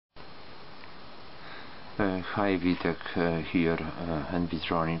Hi VTech here,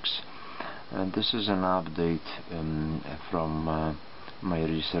 NVtronics, and this is an update from my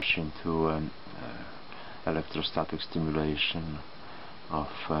research into electrostatic stimulation of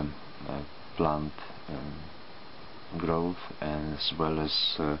plant growth, and as well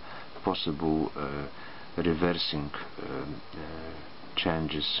as possible reversing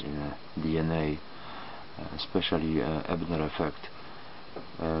changes in DNA, especially Ebner Effect.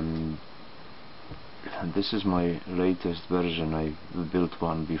 This is my latest version. I built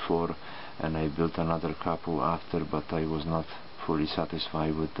one before and I built another couple after, but I was not fully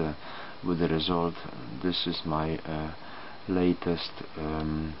satisfied with the result. This is my latest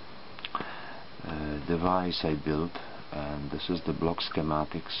device I built, and this is the block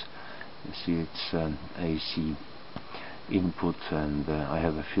schematics. You see it's an AC input, and I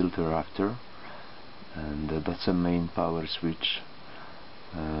have a filter after, and that's a main power switch.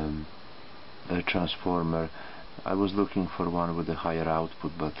 A transformer. I was looking for one with a higher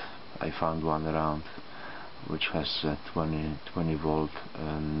output, but I found one around which has 20 volt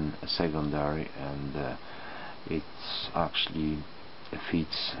secondary, and it actually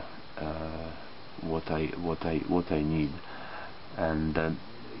fits what I need, and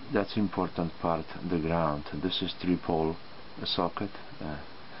that's important part. The ground. This is 3-pole socket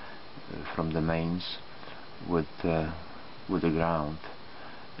from the mains with the ground,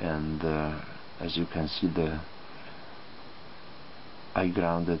 and as you can see, I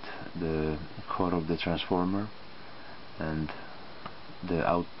grounded the core of the transformer, and the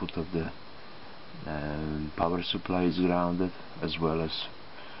output of the power supply is grounded, as well as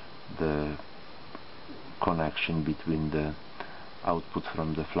the connection between the output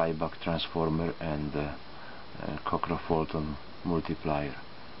from the flyback transformer and the Cockcroft-Walton multiplier.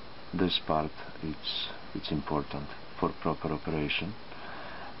 This part it's important for proper operation.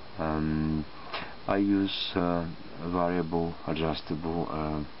 I use variable adjustable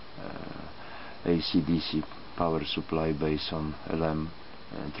AC/DC power supply based on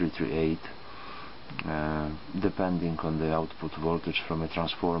LM338. Depending on the output voltage from a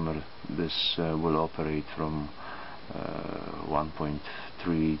transformer, this will operate from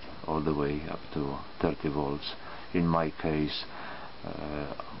 1.3 all the way up to 30 volts. In my case,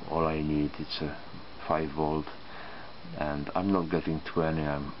 all I need is a 5 volt, and I'm not getting 20,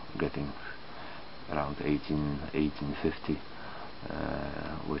 I'm getting around 1850,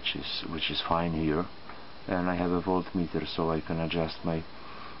 which is fine here. And I have a voltmeter, so I can adjust my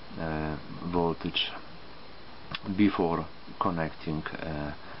voltage before connecting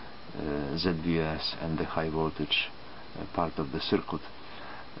ZVS and the high voltage part of the circuit.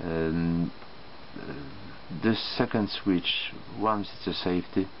 This second switch, once it's a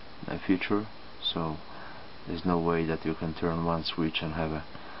safety feature, so there's no way that you can turn one switch and have a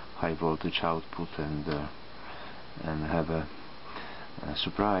high voltage output and have a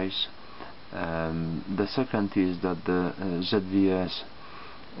surprise. The second is that the ZVS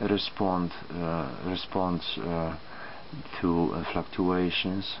responds to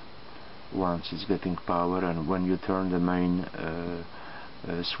fluctuations once it's getting power, and when you turn the main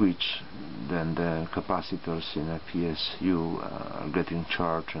switch, then the capacitors in a PSU are getting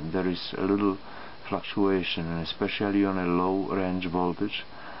charged, and there is a little fluctuation, and especially on a low range voltage,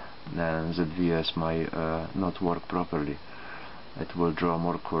 then ZVS might not work properly. It will draw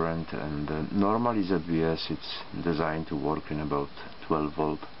more current, and normally ZVS it's designed to work in about 12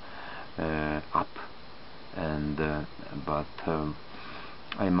 volt up, and but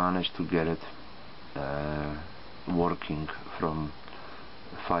I managed to get it working from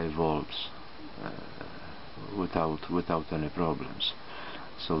 5 volts without any problems.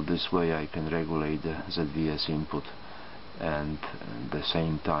 So this way I can regulate the ZVS input and at the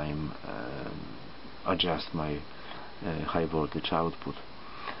same time adjust my high voltage output.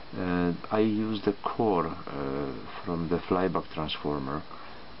 I use the core from the flyback transformer,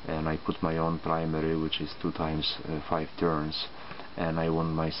 and I put my own primary, which is 2 times 5 turns, and I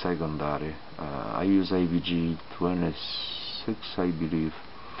want my secondary. I use HVGen5, I believe,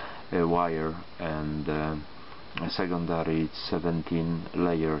 a wire, and a secondary, it's 17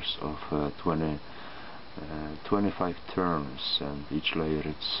 layers of 25 turns, and each layer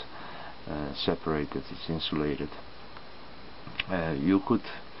it's separated, it's insulated. You could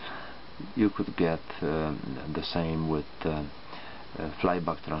get the same with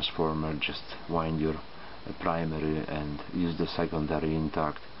flyback transformer, just wind your primary and use the secondary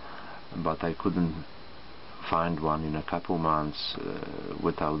intact, but I couldn't find one in a couple months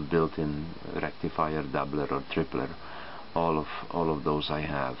without built-in rectifier, doubler or tripler. All of those I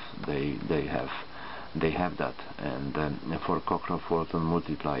have. They have they have that. And for Cockcroft-Walton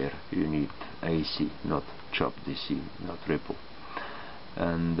multiplier you need AC, not chop DC, not ripple.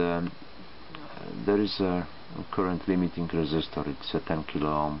 And there is a current limiting resistor. It's a 10 kilo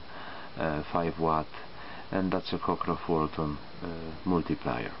ohm, 5 watt, and that's a Cockcroft-Walton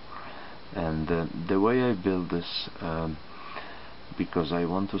multiplier. And the way I build this, because I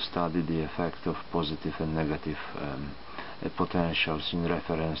want to study the effect of positive and negative potentials in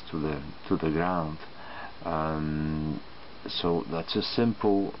reference to the ground, so that's a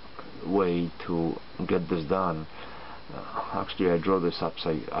simple way to get this done. Actually, I draw this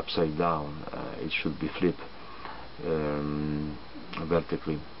upside down. It should be flipped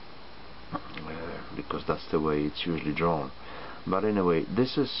vertically, because that's the way it's usually drawn. But anyway,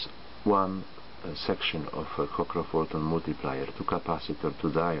 this is one section of a Cockcroft-Walton multiplier, two capacitor,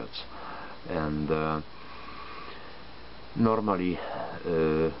 two diodes. And normally,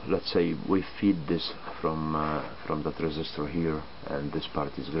 let's say we feed this from that resistor here, and this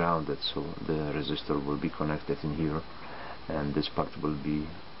part is grounded, so the resistor will be connected in here, and this part will be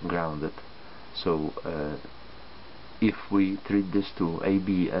grounded. So if we treat this to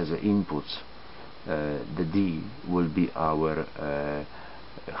AB as inputs, the D will be our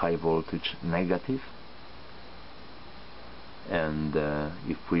high voltage negative, and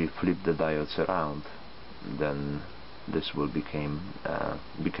if we flip the diodes around, then this will become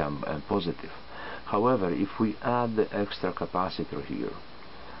positive. However, if we add the extra capacitor here,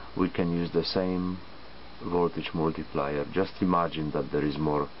 we can use the same voltage multiplier. Just imagine that there is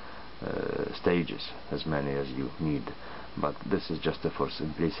more stages, as many as you need, but this is just for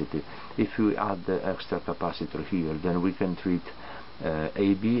simplicity. If we add the extra capacitor here, then we can treat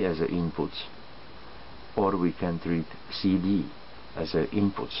AB as inputs, or we can treat CD as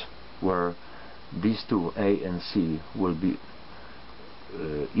inputs, where these two, A and C, will be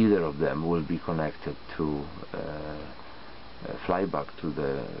either of them will be connected to flyback to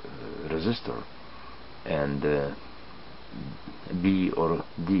the resistor, and B or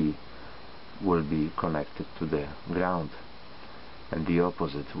D will be connected to the ground, and the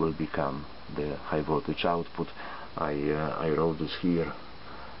opposite will become the high voltage output. I wrote this here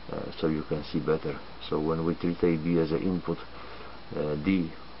so you can see better. So when we treat AB as an input,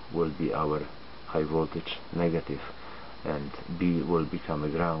 D will be our high voltage negative, and B will become a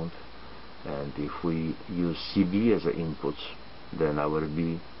ground. And if we use CB as an input, then our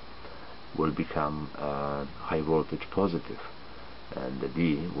B will become high voltage positive, and the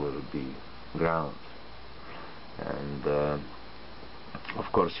D will be ground. And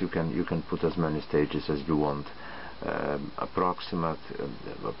of course you can put as many stages as you want. Approximate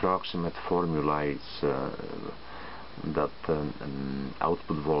formula is that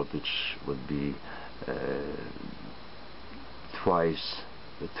output voltage would be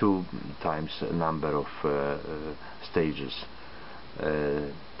two times the number of stages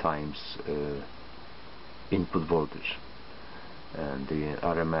times input voltage, and the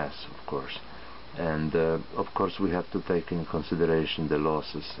RMS, of course. And of course we have to take in consideration the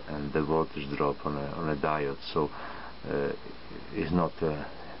losses and the voltage drop on a diode, so it's not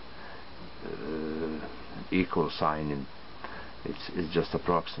equal sign, it's just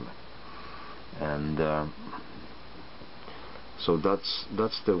approximate. And so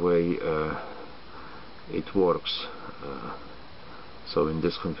that's the way it works. So in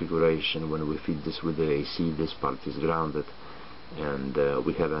this configuration, when we feed this with the AC, this part is grounded, and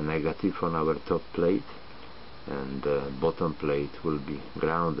we have a negative on our top plate, and bottom plate will be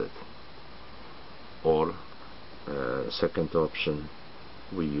grounded. Or second option,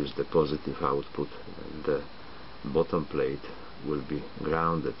 we use the positive output, and the bottom plate will be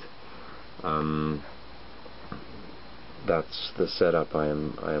grounded. That's the setup I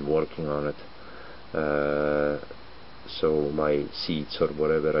am working on it. So my seats, or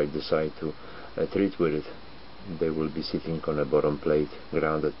whatever I decide to treat with it, they will be sitting on a bottom plate,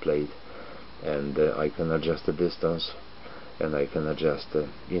 grounded plate, and I can adjust the distance, and I can adjust the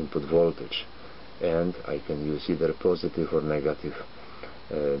input voltage, and I can use either positive or negative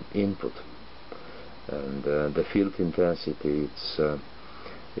input. And the field intensity,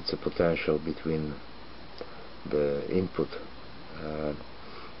 it's a potential between the input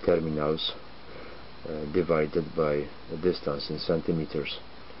terminals divided by the distance in centimeters.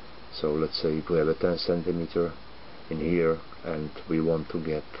 So let's say if we have a 10 centimeter in here, and we want to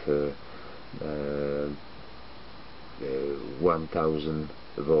get 1000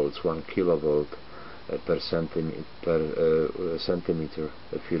 volts, 1 kilovolt per centimeter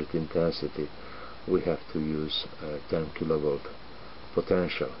field intensity, we have to use 10 kilovolt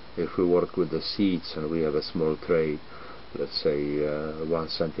potential. If we work with the seats and we have a small tray, let's say 1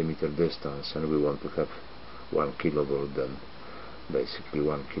 centimeter distance, and we want to have 1 kilovolt, then basically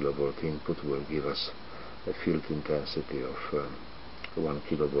 1 kilovolt input will give us a field intensity of 1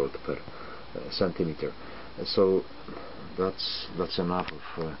 kilovolt per centimeter. So that's enough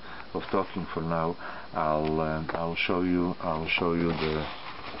of talking for now. I'll show you the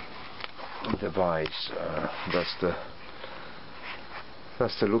device.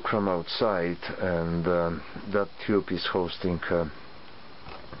 That's the look from outside, and that tube is hosting a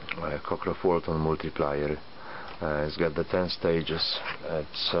Cochran-Fulton multiplier. It's got the 10 stages.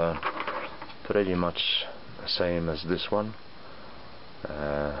 It's pretty much the same as this one,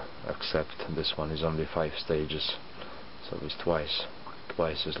 except this one is only 5 stages, so it's twice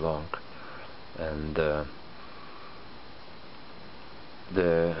as long. And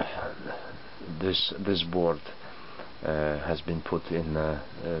this board has been put in a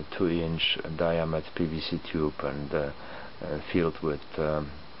 2-inch diameter PVC tube and filled with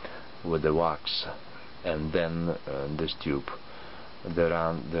the wax, and then this tube,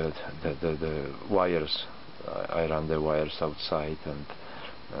 the wires, I ran the wires outside, and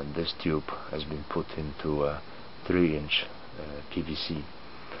this tube has been put into a 3-inch PVC,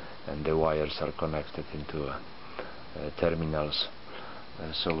 and the wires are connected into terminals.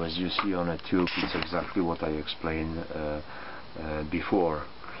 So as you see on a tube, it's exactly what I explained before.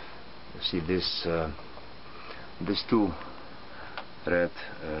 You see these 2 red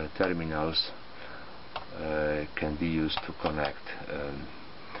terminals can be used to connect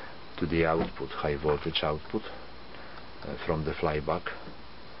to the output, high voltage output from the flyback,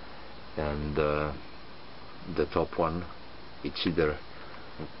 and the top one, it's either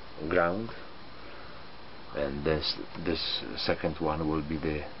ground, and this second one will be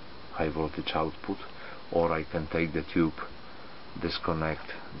the high voltage output, or I can take the tube,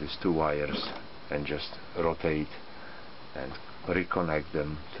 disconnect these 2 wires, and just rotate and reconnect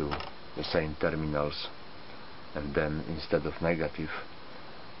them to the same terminals, and then instead of negative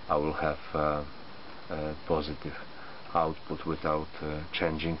I will have positive output without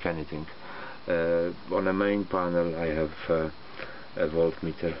changing anything. On the main panel I have a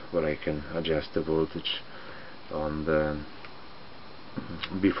voltmeter where I can adjust the voltage on the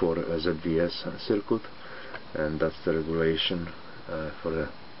before ZVS circuit, and that's the regulation for the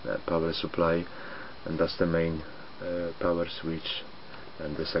power supply, and that's the main power switch,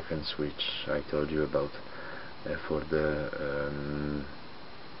 and the second switch I told you about for the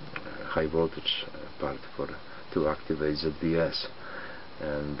high voltage part to activate ZVS.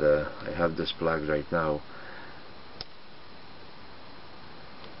 And I have this plug right now.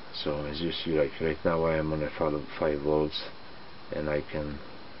 So as you see, like right now I am on a 5 volts, and I can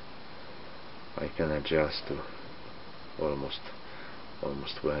adjust to almost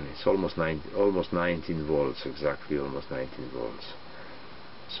when it's almost 19 volts, exactly almost 19 volts.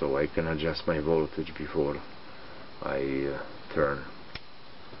 So I can adjust my voltage before I turn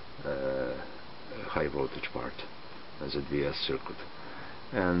high voltage part as a ZVS circuit.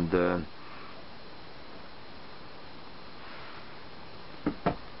 And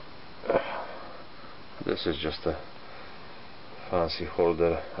this is just a fancy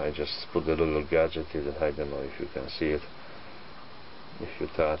holder. I just put a little gadget in it. I don't know if you can see it. If you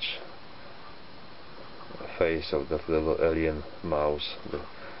touch the face of that little alien mouse, the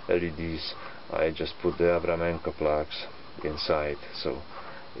LEDs, I just put the Abramenko plugs inside, so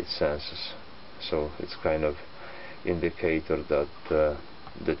it senses. So it's kind of indicator that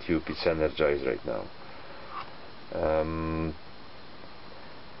the tube is energized right now.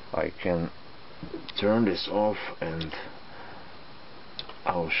 I can turn this off, and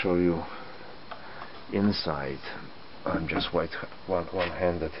I'll show you inside. I'm just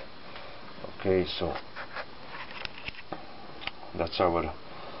one-handed. Okay, so that's our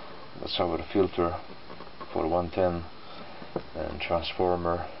filter for 110 and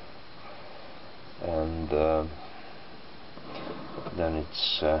transformer, and then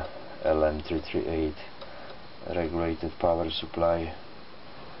it's LM338 regulated power supply,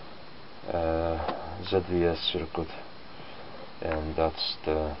 ZVS circuit, and that's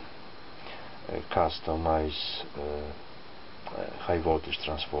the customized high voltage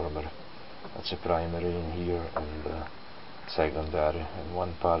transformer. That's a primary in here, and secondary in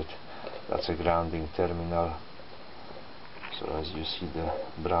one part. That's a grounding terminal. So as you see, the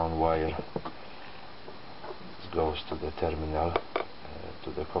brown wire goes to the terminal,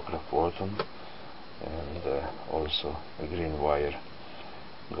 to the Cochran-Fulton, and also a green wire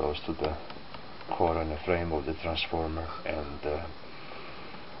goes to the core and the frame of the transformer, and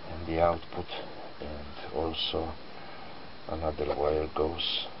the output, and also another wire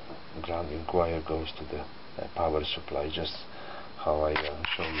goes, grounding wire goes to the power supply, just how I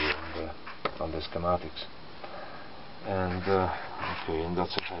show you on the schematics. And okay, and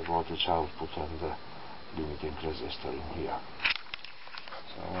that's a high voltage output and the limiting resistor in here.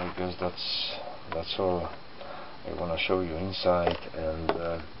 So I guess that's all I want to show you inside. And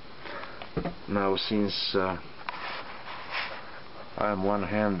now, since I'm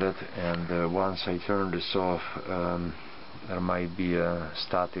one-handed, and once I turn this off, there might be a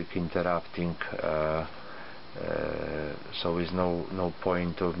static interrupting, so there's no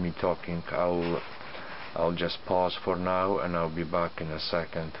point of me talking. I'll just pause for now, and I'll be back in a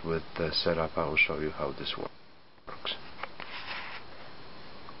second with the setup. I'll show you how this works.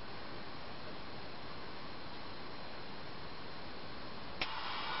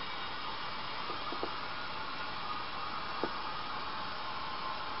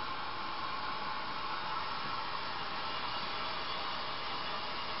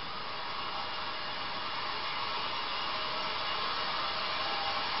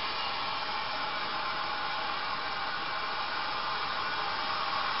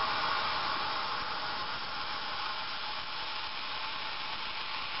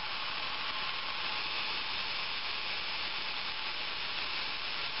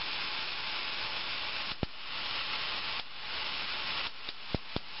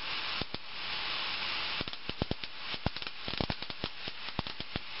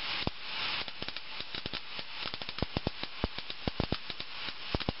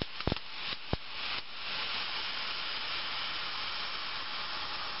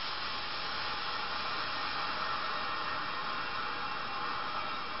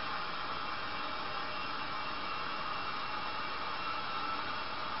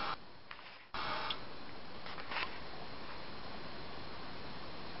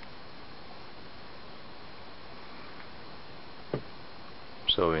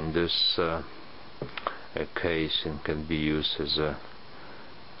 So in this case, it can be used as a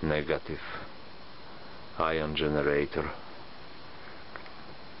negative ion generator.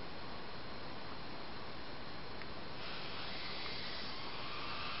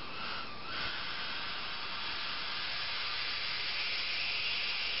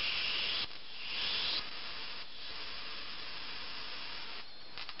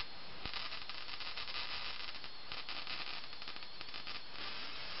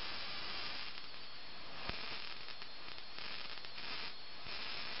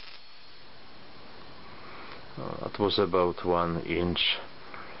 It was about 1 inch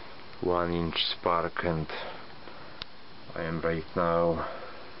spark, and I am right now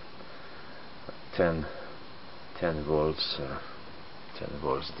 10 volts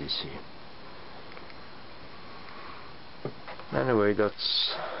DC. Anyway,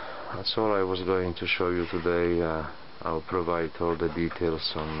 that's all I was going to show you today. I'll provide all the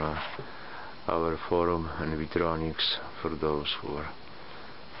details on our forum and Vitronics for those who are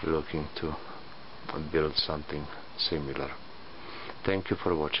looking to build something similar. Thank you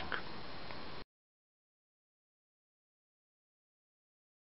for watching.